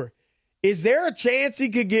farewell tour, is there a chance he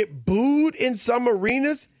could get booed in some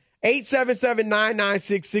arenas?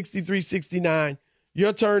 877-996-6369.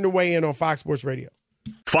 Your turn to weigh in on Fox Sports Radio.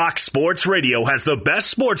 Fox Sports Radio has the best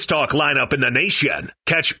sports talk lineup in the nation.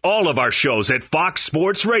 Catch all of our shows at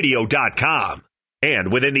foxsportsradio.com.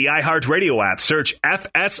 And within the iHeartRadio app, search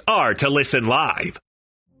FSR to listen live.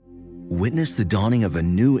 Witness the dawning of a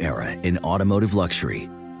new era in automotive luxury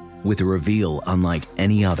with a reveal unlike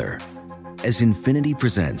any other as Infiniti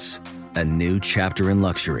presents a new chapter in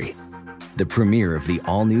luxury, the premiere of the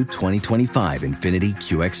all-new 2025 Infiniti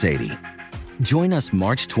QX80. Join us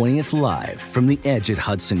March 20th live from the Edge at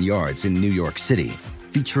Hudson Yards in New York City,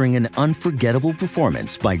 featuring an unforgettable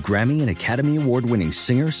performance by Grammy and Academy Award-winning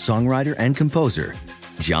singer, songwriter, and composer,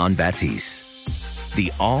 Jon Batiste.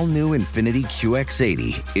 The all-new Infiniti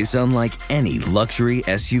QX80 is unlike any luxury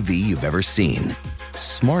SUV you've ever seen.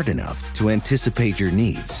 Smart enough to anticipate your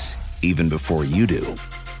needs, even before you do.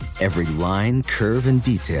 Every line, curve, and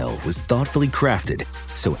detail was thoughtfully crafted,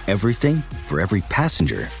 so everything for every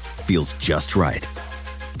passenger feels just right.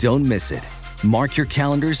 Don't miss it. Mark your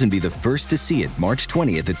calendars and be the first to see it March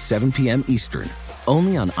 20th at 7 p.m. Eastern,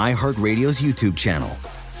 only on iHeartRadio's YouTube channel.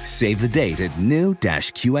 Save the date at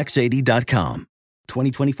new-QX80.com.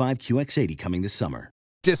 2025 QX80 coming this summer.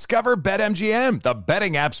 Discover BetMGM, the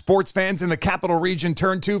betting app sports fans in the capital region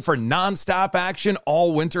turn to for nonstop action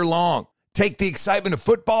all winter long. Take the excitement of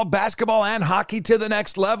football, basketball, and hockey to the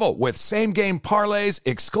next level with same-game parlays,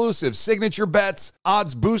 exclusive signature bets,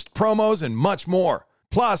 odds boost promos, and much more.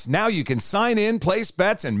 Plus, now you can sign in, place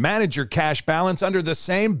bets, and manage your cash balance under the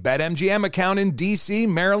same BetMGM account in D.C.,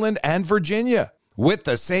 Maryland, and Virginia. With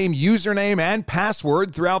the same username and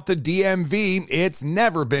password throughout the DMV, it's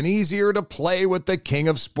never been easier to play with the king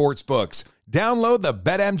of sportsbooks. Download the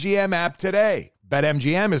BetMGM app today.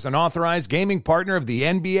 BetMGM is an authorized gaming partner of the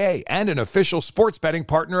NBA and an official sports betting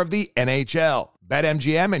partner of the NHL.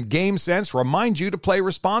 BetMGM and GameSense remind you to play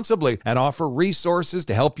responsibly and offer resources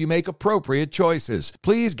to help you make appropriate choices.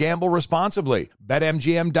 Please gamble responsibly.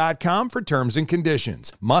 BetMGM.com for terms and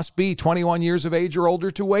conditions. Must be 21 years of age or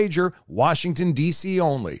older to wager. Washington, D.C.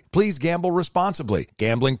 only. Please gamble responsibly.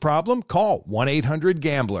 Gambling problem? Call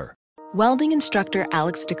 1-800-GAMBLER. Welding instructor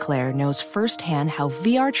Alex DeClaire knows firsthand how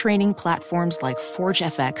VR training platforms like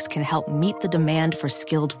ForgeFX can help meet the demand for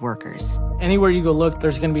skilled workers. Anywhere you go look,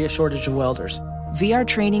 there's going to be a shortage of welders. VR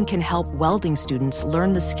training can help welding students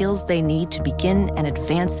learn the skills they need to begin and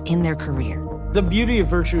advance in their career. The beauty of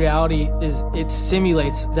virtual reality is it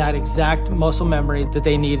simulates that exact muscle memory that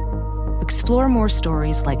they need. Explore more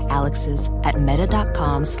stories like Alex's at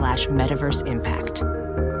meta.com/metaverseimpact.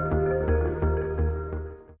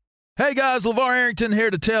 Hey guys, LeVar Arrington here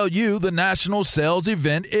to tell you the national sales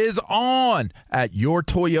event is on at your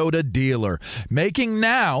Toyota dealer, making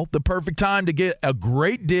now the perfect time to get a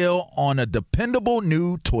great deal on a dependable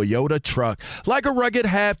new Toyota truck, like a rugged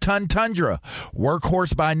half-ton Tundra.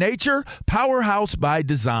 Workhorse by nature, powerhouse by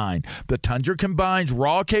design. The Tundra combines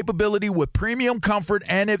raw capability with premium comfort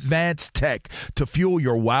and advanced tech to fuel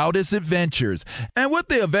your wildest adventures. And with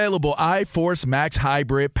the available iForce Max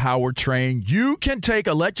hybrid powertrain, you can take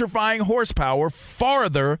electrifying horsepower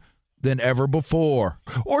farther than ever before.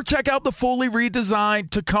 Or check out the fully redesigned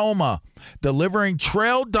Tacoma, delivering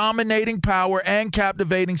trail-dominating power and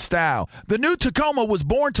captivating style. The new Tacoma was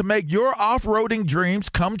born to make your off-roading dreams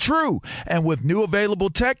come true. And with new available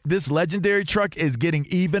tech, this legendary truck is getting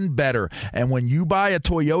even better. And when you buy a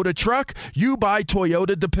Toyota truck, you buy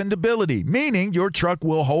Toyota dependability, meaning your truck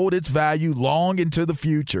will hold its value long into the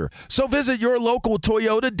future. So visit your local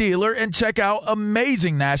Toyota dealer and check out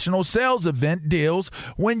amazing national sales event deals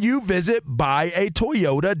when you visit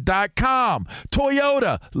buyatoyota.com.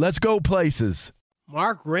 Toyota, let's go places.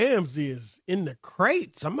 Mark Ramsey is in the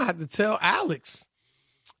crates. I'm going to have to tell Alex.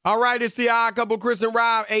 All right, it's the Odd Couple, Chris and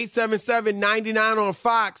Rob, 877-99 on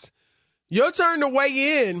Fox. Your turn to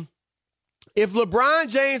weigh in. If LeBron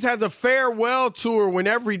James has a farewell tour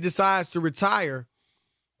whenever he decides to retire,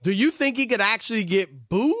 do you think he could actually get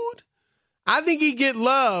booed? I think he'd get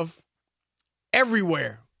love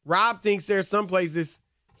everywhere. Rob thinks there's some places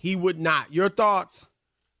he would not. Your thoughts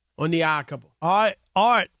on the Odd Couple? All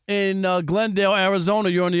right. In Glendale, Arizona,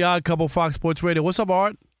 you're on the Odd Couple, Fox Sports Radio. What's up,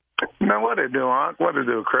 Art? Man, what it do, Unc? What it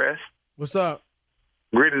do, Chris? What's up?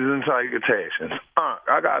 Greetings and salutations. Unc,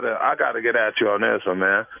 I gotta get at you on this one,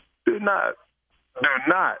 man. Do not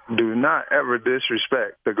ever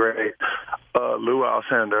disrespect the great Lou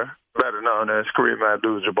Alcindor, better known as Kareem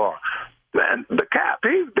Abdul-Jabbar. Man, the cap,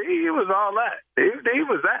 he was all that. He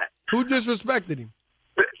was that. Who disrespected him?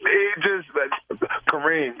 He just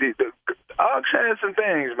Kareem. Uggs had some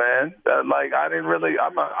things, man. Like I didn't really.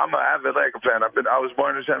 I'm an avid Laker fan. I was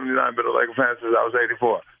born in '79, been a Laker fan since I was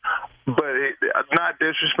 84. But not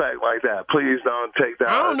disrespect like that. Please don't take that.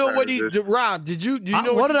 I don't know what he did. Rob, do you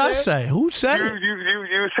know what you did I said? say? Who said it?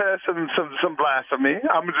 You said some blasphemy.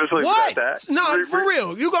 I'm just leaving it at that. No, for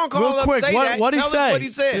real. You gonna call Real up quick, say that? what he Tell say? us what he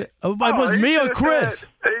said. It was me or Chris?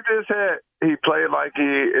 He just said he played like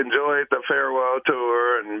he enjoyed the farewell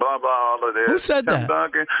tour and blah blah all of this. Who said Tim that?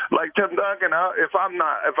 Duncan, Tim Duncan. If I'm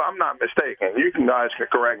not mistaken, you guys can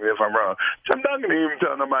correct me if I'm wrong. Tim Duncan didn't even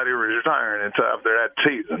tell nobody he was retiring until after that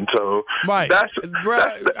season. So Right. that's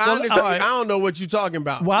Honestly, I don't know what you're talking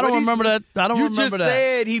about. Well, I don't remember that. You just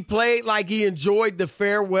said he played like he enjoyed the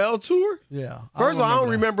farewell tour? Yeah. First of all, I don't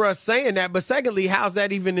remember us saying that. But secondly, how's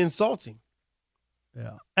that even insulting?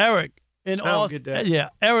 Yeah. Eric in I don't Austin. get that. Yeah.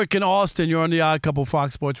 Eric in Austin, you're on the Odd Couple,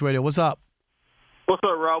 Fox Sports Radio. What's up? What's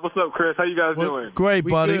up, Rob? What's up, Chris? How you guys doing? Great,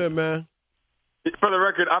 buddy. Good, man. For the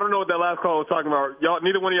record, I don't know what that last call was talking about. Y'all,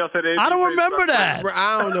 neither one of y'all said anything. I don't remember that.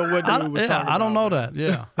 I don't know what we was talking I don't know that.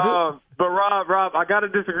 Yeah. But Rob, I got to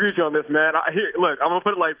disagree with you on this, man. Look, I'm gonna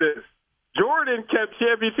put it like this: Jordan kept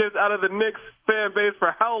championships out of the Knicks fan base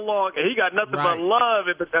for how long, and he got nothing but love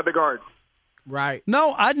at the Garden. Right.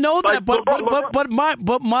 No, I know that, Like,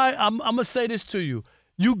 but I'm gonna say this to you.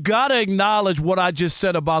 You gotta acknowledge what I just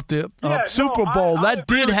said about the Super Bowl. That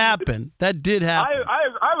did happen. That did happen.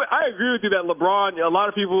 I agree with you that LeBron, a lot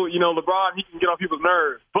of people, LeBron, he can get on people's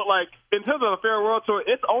nerves. But, like, in terms of the farewell tour,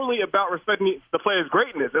 it's only about respecting the player's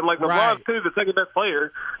greatness. And, like, LeBron's clearly the second best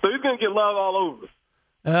player, so he's going to get love all over.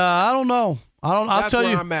 I don't know. I'll That's tell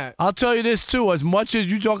where you. I'm at. I'll tell you this too. As much as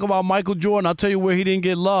you talk about Michael Jordan, I'll tell you where he didn't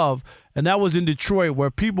get love, and that was in Detroit,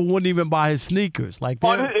 where people wouldn't even buy his sneakers. Like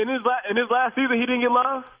In his last season, he didn't get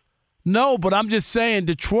love? no, but I'm just saying,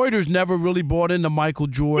 Detroiters never really bought into Michael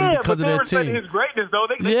Jordan because of their team. His greatness, though.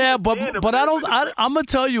 But I don't. I'm gonna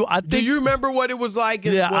tell you. I think. Do you remember what it was like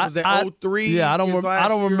in what was it, 03? Yeah, I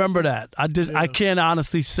don't remember that. I can't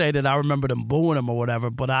honestly say that I remember them booing him or whatever,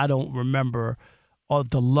 but I don't remember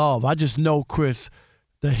the love. I just know, Chris,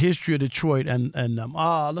 the history of Detroit and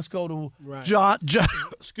let's go to John.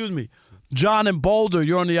 Excuse me, John in Boulder.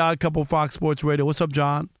 You're on the Odd Couple, Fox Sports Radio. What's up,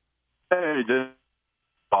 John? Hey,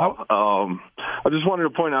 I just wanted to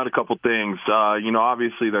point out a couple things.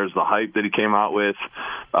 Obviously there's the hype that he came out with,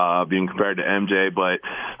 being compared to MJ, but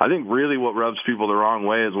I think really what rubs people the wrong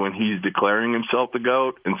way is when he's declaring himself the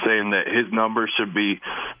GOAT and saying that his numbers should be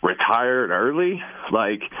retired early.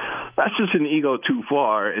 Like, that's just an ego too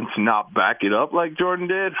far, and to not back it up like Jordan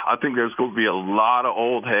did, I think there's going to be a lot of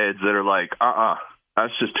old heads that are like,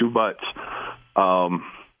 that's just too much.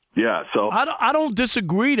 Yeah, so I don't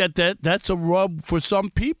disagree that's a rub for some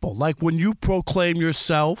people. Like when you proclaim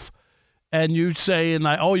yourself and you say,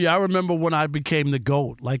 like, oh yeah, I remember when I became the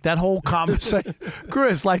GOAT. Like that whole conversation,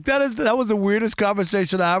 Chris. Like that was the weirdest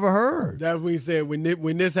conversation I ever heard. That's when he said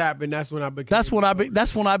when this happened. That's when I became.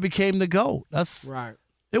 That's when I became the GOAT. That's right.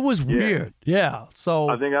 It was weird. Yeah. So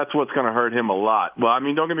I think that's what's going to hurt him a lot. Well, I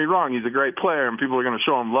mean, don't get me wrong. He's a great player, and people are going to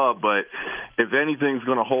show him love. But if anything's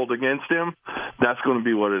going to hold against him, that's going to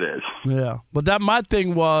be what it is. Yeah. But my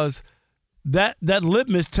thing was that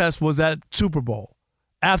litmus test was that Super Bowl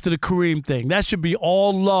after the Kareem thing. That should be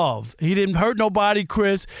all love. He didn't hurt nobody,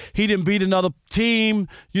 Chris. He didn't beat another team.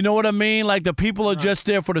 You know what I mean? Like the people are just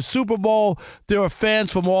there for the Super Bowl. There are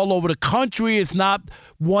fans from all over the country. It's not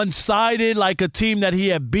one-sided like a team that he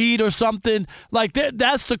had beat or something. Like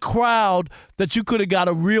that's the crowd that you could have got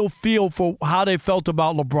a real feel for how they felt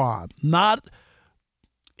about LeBron. Not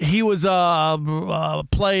he was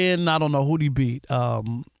playing, I don't know who he beat.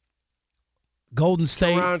 Golden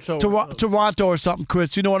State, Toronto or something,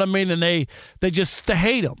 Chris. You know what I mean? And they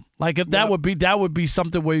hate him. Like if that would be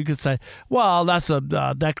something where you could say, well, that's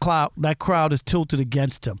that crowd is tilted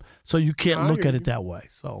against him, so you can't look at it that way.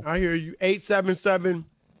 So I hear you. 877-99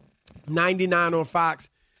 on Fox.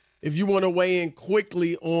 If you want to weigh in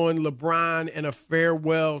quickly on LeBron and a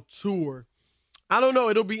farewell tour, I don't know.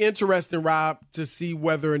 It'll be interesting, Rob, to see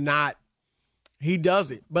whether or not he does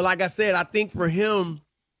it. But like I said, I think for him,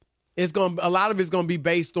 a lot of it's going to be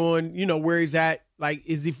based on, where he's at. Like,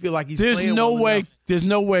 does he feel like he's playing well enough? There's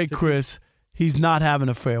no way, Chris, he's not having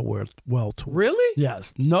a farewell tour. Really?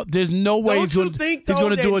 Yes. No, there's no way he's going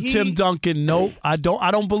to do a Tim Duncan. Nope. I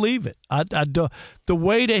don't believe it. I don't. The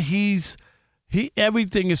way that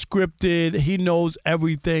everything is scripted. He knows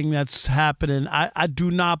everything that's happening. I do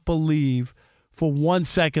not believe for 1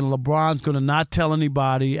 second LeBron's going to not tell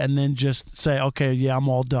anybody and then just say, okay, yeah, I'm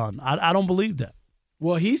all done. I don't believe that.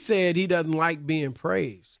 Well, he said he doesn't like being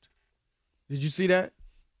praised. Did you see that?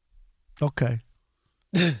 Okay.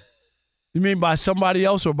 You mean by somebody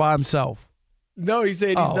else or by himself? No, he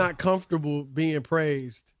said he's not comfortable being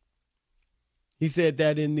praised. He said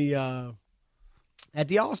that in the at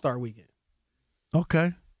the All-Star weekend.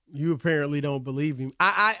 Okay. You apparently don't believe him.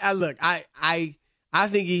 I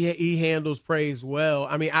think he handles praise well.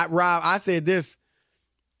 I mean, Rob, I said this.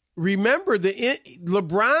 Remember,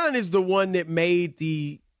 LeBron is the one that made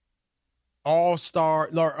the All-Star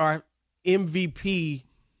or MVP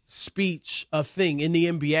speech a thing in the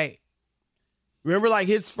NBA. Remember, like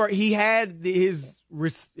he had his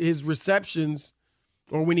receptions,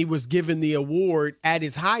 or when he was given the award at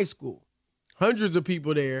his high school, hundreds of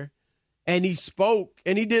people there, and he spoke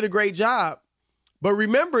and he did a great job. But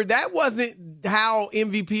remember, that wasn't how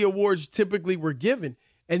MVP awards typically were given.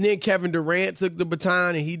 And then Kevin Durant took the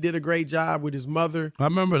baton, and he did a great job with his mother. I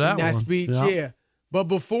remember that in that one. speech. Yeah. But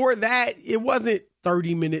before that, it wasn't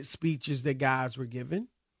 30-minute speeches that guys were given.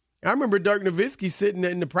 I remember Dirk Nowitzki sitting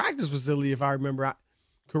in the practice facility, if I remember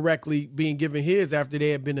correctly, being given his after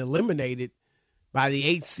they had been eliminated by the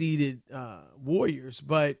 8th-seeded Warriors.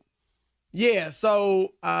 But, yeah,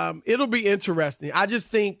 so it'll be interesting. I just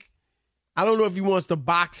think, I don't know if he wants to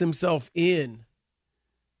box himself in,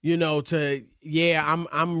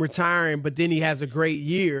 I'm retiring, but then he has a great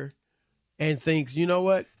year and thinks, you know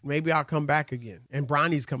what, maybe I'll come back again. And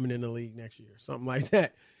Bronny's coming in the league next year, something like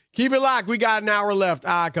that. Keep it locked. We got an hour left.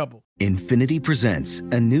 Odd Couple. Infiniti presents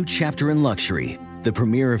a new chapter in luxury, the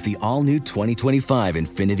premiere of the all-new 2025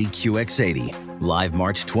 Infiniti QX80, live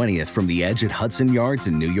March 20th from the Edge at Hudson Yards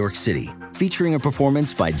in New York City, featuring a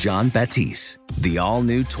performance by John Batiste. The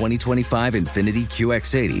all-new 2025 Infiniti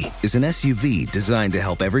QX80 is an SUV designed to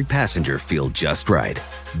help every passenger feel just right.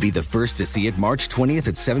 Be the first to see it March 20th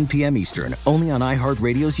at 7 p.m. Eastern, only on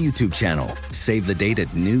iHeartRadio's YouTube channel. Save the date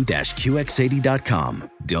at new-QX80.com.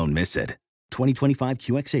 Don't miss it. 2025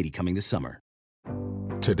 QX80 coming this summer.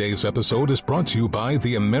 Today's episode is brought to you by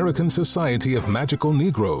the American Society of Magical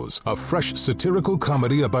Negroes, a fresh satirical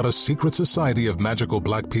comedy about a secret society of magical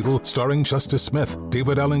black people starring Justice Smith,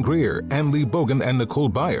 David Allen Greer, Ann Lee Bogan, and Nicole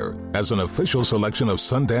Byer. As an official selection of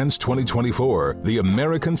Sundance 2024, the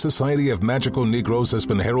American Society of Magical Negroes has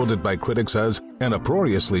been heralded by critics as an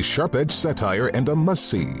uproariously sharp-edged satire and a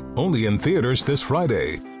must-see. Only in theaters this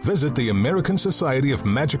Friday. Visit the American Society of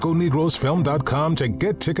Magical Negroes Film.com to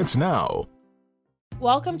get tickets now.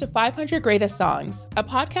 Welcome to 500 Greatest Songs, a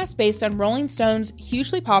podcast based on Rolling Stone's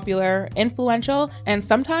hugely popular, influential, and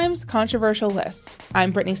sometimes controversial list. I'm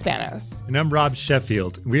Brittany Spanos. And I'm Rob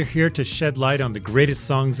Sheffield. We're here to shed light on the greatest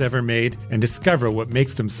songs ever made and discover what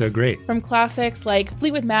makes them so great. From classics like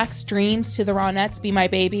Fleetwood Mac's Dreams to the Ronettes' Be My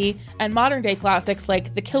Baby, and modern-day classics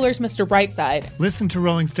like The Killer's Mr. Brightside. Listen to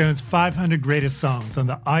Rolling Stone's 500 Greatest Songs on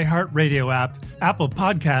the iHeartRadio app, Apple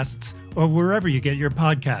Podcasts, or wherever you get your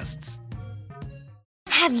podcasts.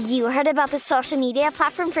 Have you heard about the social media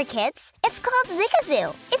platform for kids? It's called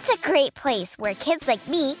Zigazoo. It's a great place where kids like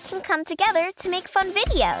me can come together to make fun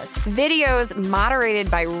videos. Videos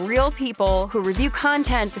moderated by real people who review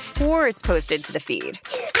content before it's posted to the feed.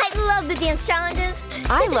 I love the dance challenges.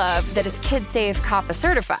 I love that it's Kid Safe COPPA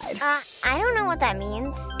certified. I don't know what that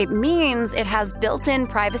means. It means it has built-in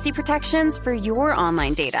privacy protections for your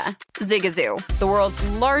online data. Zigazoo, the world's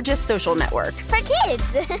largest social network. For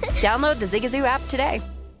kids. Download the Zigazoo app today.